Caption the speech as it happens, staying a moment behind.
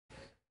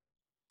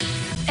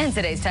In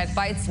today's Tech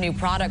Bites, new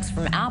products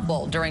from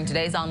Apple. During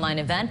today's online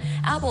event,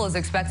 Apple is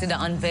expected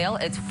to unveil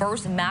its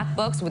first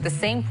MacBooks with the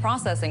same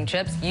processing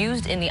chips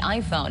used in the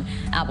iPhone.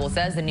 Apple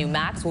says the new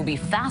Macs will be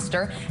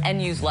faster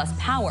and use less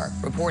power.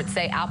 Reports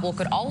say Apple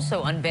could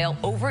also unveil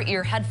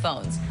over-ear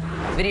headphones.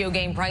 Video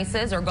game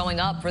prices are going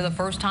up for the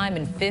first time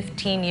in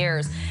 15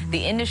 years. The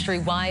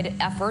industry-wide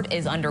effort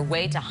is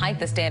underway to hike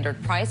the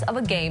standard price of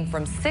a game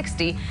from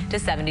 $60 to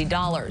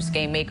 $70.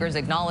 Game makers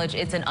acknowledge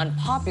it's an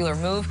unpopular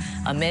move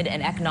amid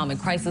an economic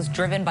crisis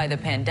driven by the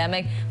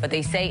pandemic, but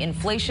they say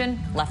inflation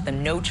left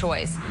them no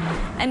choice.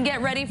 And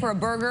get ready for a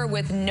burger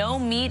with no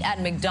meat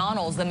at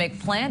McDonald's. The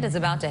McPlant is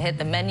about to hit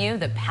the menu.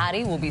 The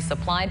patty will be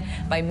supplied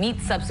by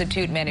meat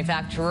substitute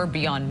manufacturer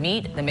Beyond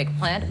Meat. The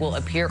McPlant will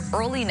appear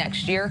early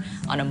next year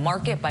on a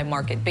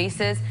market-by-market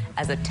basis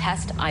as a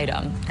test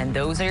item. And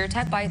those are your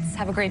Tech Bites.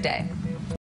 Have a great day.